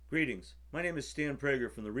Greetings. My name is Stan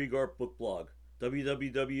Prager from the Regarp Book Blog,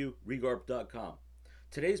 www.regarp.com.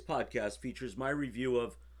 Today's podcast features my review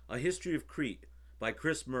of A History of Crete by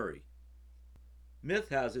Chris Murray. Myth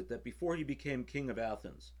has it that before he became king of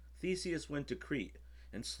Athens, Theseus went to Crete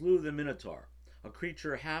and slew the Minotaur, a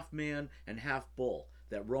creature half man and half bull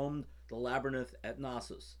that roamed the labyrinth at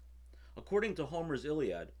Knossos. According to Homer's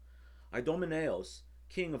Iliad, Idomeneus,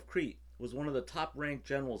 king of Crete, was one of the top-ranked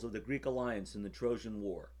generals of the Greek alliance in the Trojan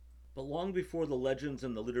War. But long before the legends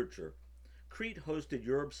and the literature, Crete hosted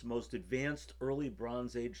Europe's most advanced early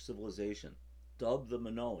Bronze Age civilization, dubbed the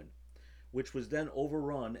Minoan, which was then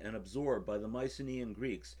overrun and absorbed by the Mycenaean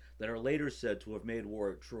Greeks that are later said to have made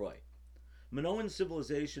war at Troy. Minoan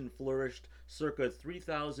civilization flourished circa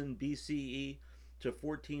 3000 BCE to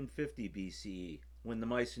 1450 BCE when the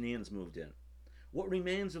Mycenaeans moved in. What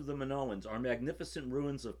remains of the Minoans are magnificent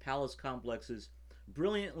ruins of palace complexes,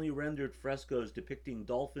 brilliantly rendered frescoes depicting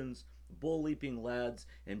dolphins, bull-leaping lads,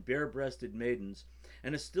 and bare-breasted maidens,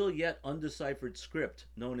 and a still yet undeciphered script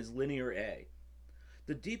known as Linear A.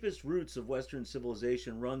 The deepest roots of Western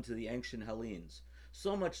civilization run to the ancient Hellenes,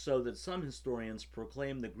 so much so that some historians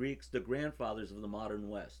proclaim the Greeks the grandfathers of the modern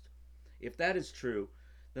West. If that is true,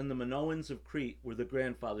 then the Minoans of Crete were the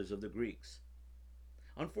grandfathers of the Greeks.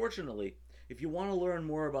 Unfortunately, if you want to learn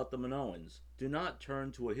more about the Minoans, do not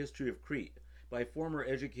turn to A History of Crete by former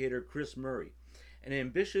educator Chris Murray, an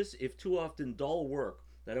ambitious, if too often dull work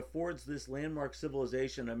that affords this landmark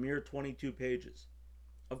civilization a mere 22 pages.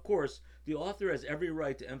 Of course, the author has every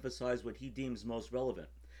right to emphasize what he deems most relevant,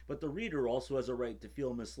 but the reader also has a right to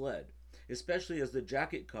feel misled, especially as the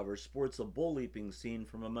jacket cover sports a bull-leaping scene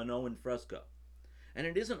from a Minoan fresco. And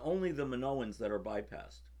it isn't only the Minoans that are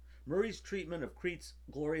bypassed. Murray's treatment of Crete's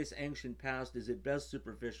glorious ancient past is at best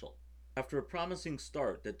superficial. After a promising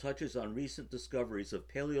start that touches on recent discoveries of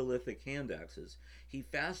Paleolithic hand axes, he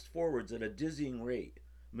fast-forwards at a dizzying rate.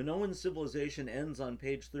 Minoan civilization ends on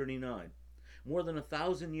page 39. More than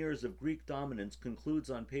 1,000 years of Greek dominance concludes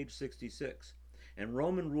on page 66, and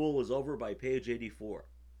Roman rule is over by page 84.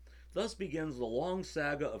 Thus begins the long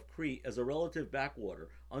saga of Crete as a relative backwater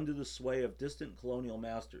under the sway of distant colonial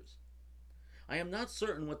masters. I am not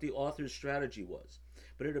certain what the author's strategy was,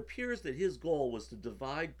 but it appears that his goal was to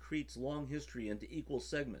divide Crete's long history into equal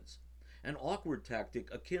segments, an awkward tactic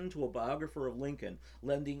akin to a biographer of Lincoln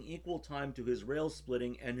lending equal time to his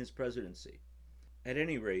rail-splitting and his presidency. At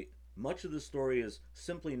any rate, much of the story is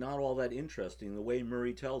simply not all that interesting the way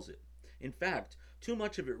Murray tells it. In fact, too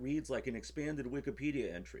much of it reads like an expanded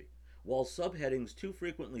Wikipedia entry, while subheadings too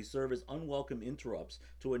frequently serve as unwelcome interrupts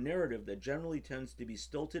to a narrative that generally tends to be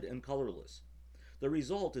stilted and colorless. The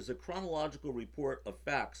result is a chronological report of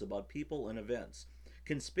facts about people and events,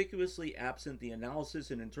 conspicuously absent the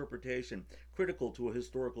analysis and interpretation critical to a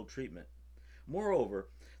historical treatment.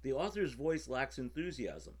 Moreover, the author's voice lacks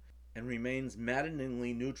enthusiasm and remains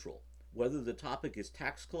maddeningly neutral, whether the topic is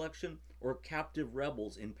tax collection or captive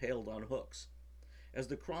rebels impaled on hooks. As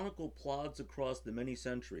the chronicle plods across the many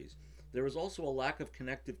centuries, there is also a lack of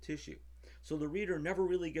connective tissue, so the reader never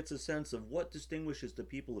really gets a sense of what distinguishes the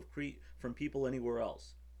people of Crete from people anywhere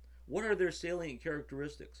else. What are their salient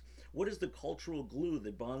characteristics? What is the cultural glue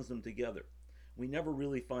that bonds them together? We never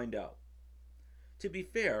really find out. To be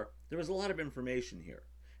fair, there is a lot of information here,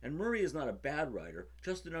 and Murray is not a bad writer,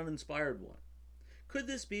 just an uninspired one. Could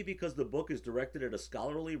this be because the book is directed at a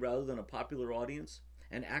scholarly rather than a popular audience,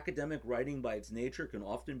 and academic writing by its nature can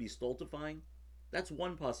often be stultifying? That's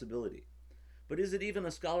one possibility. But is it even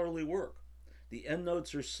a scholarly work? The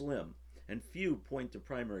endnotes are slim, and few point to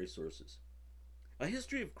primary sources. A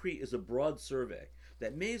History of Crete is a broad survey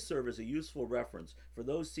that may serve as a useful reference for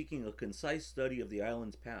those seeking a concise study of the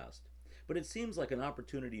island's past, but it seems like an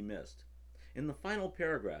opportunity missed. In the final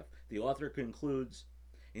paragraph, the author concludes,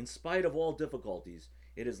 "In spite of all difficulties,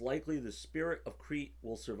 it is likely the spirit of Crete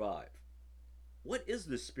will survive." What is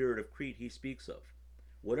this spirit of Crete he speaks of?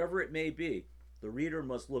 Whatever it may be, the reader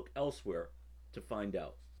must look elsewhere to find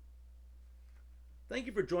out. Thank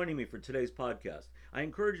you for joining me for today's podcast. I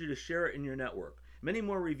encourage you to share it in your network. Many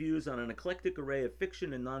more reviews on an eclectic array of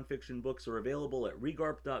fiction and nonfiction books are available at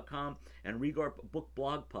regarp.com and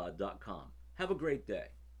regarpbookblogpod.com. Have a great day.